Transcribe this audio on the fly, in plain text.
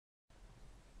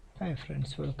Hi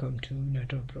friends, welcome to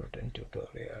Nitro Pro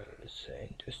tutorials.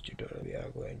 In this tutorial we are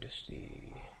going to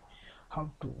see how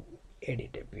to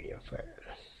edit a PDF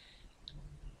file.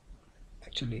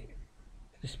 Actually, in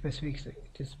this specific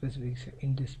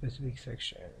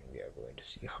section we are going to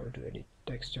see how to edit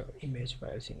text or image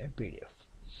files in a PDF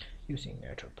using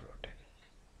Nitro Pro.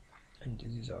 And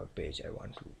this is our page. I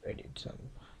want to edit some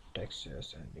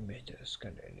textures and images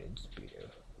contained in this PDF.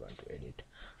 I want to edit.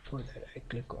 For that I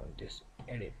click on this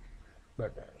edit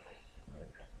button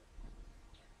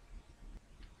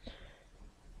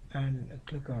and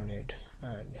click on it,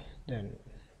 and then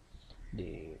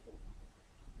the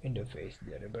interface,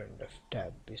 the ribbon of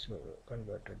tab is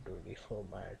converted to the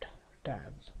format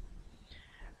tab,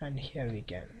 and here we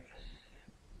can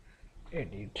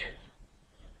edit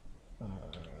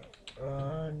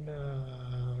and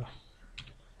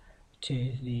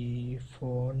change the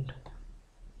font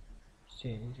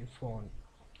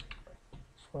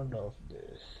of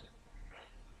this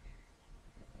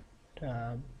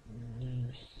tab,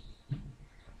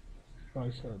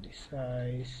 also the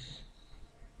size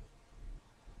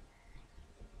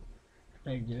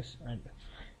like this, and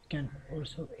can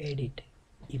also edit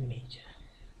images,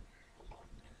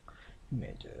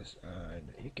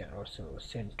 and you can also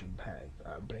send to back,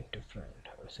 bring to front.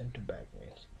 Or send to back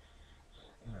means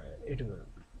it will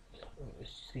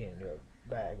see in your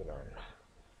background,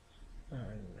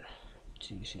 and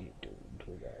it's easy to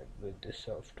do that with this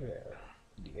software.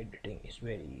 The editing is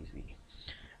very easy,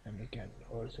 and you can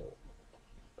also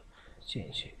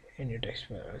change any text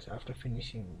files after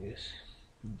finishing this.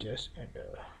 Just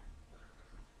enter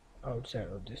outside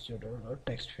of this tutorial or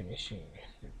text finishing,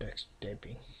 text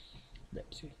typing.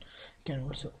 That's it. You can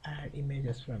also add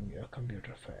images from your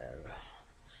computer file.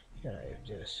 Here I have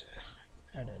just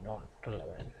add a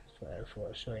non-relevant file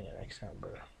for showing an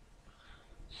example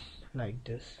like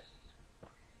this.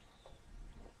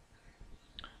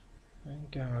 And you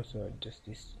can also adjust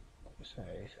this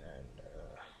size, and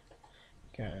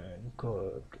can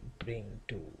go to bring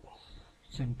to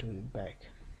send to the back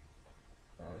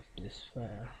of this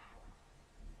file,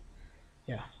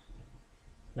 yeah,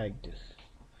 like this.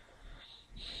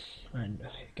 And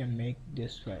you can make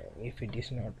this file, if it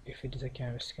is a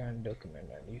scanned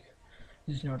document, and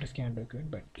this is not a scanned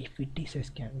document, but if it is a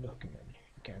scanned document,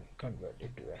 you can convert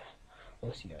it to a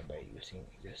OCR by using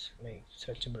this make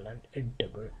searchable and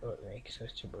editable, or make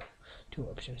searchable. Two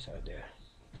options are there,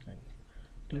 and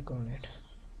click on it.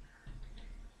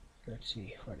 Let's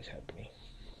see what is happening.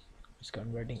 It's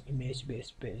converting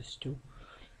image-based pages to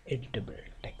editable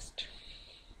text.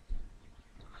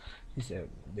 This is a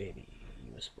very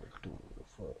useful tool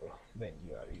for when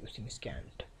you are using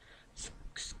scanned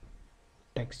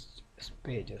text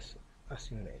pages as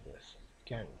images.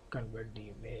 You can convert the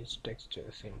image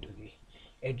textures into the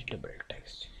editable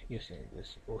text using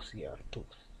this OCR tool.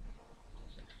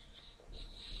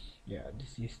 Yeah,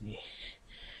 this is the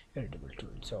editable tool.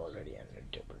 It's already an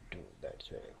editable tool,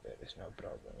 that's why there is no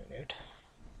problem in it.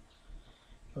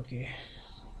 Okay,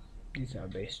 these are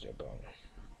the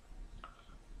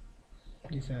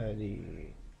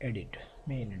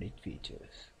main edit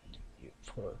features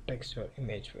for text or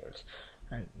image files.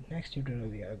 And next tutorial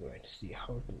we are going to see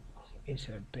how to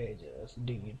insert pages,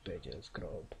 delete pages,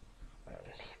 crop and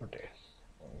rotate.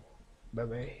 Bye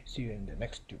bye, see you in the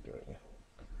next tutorial.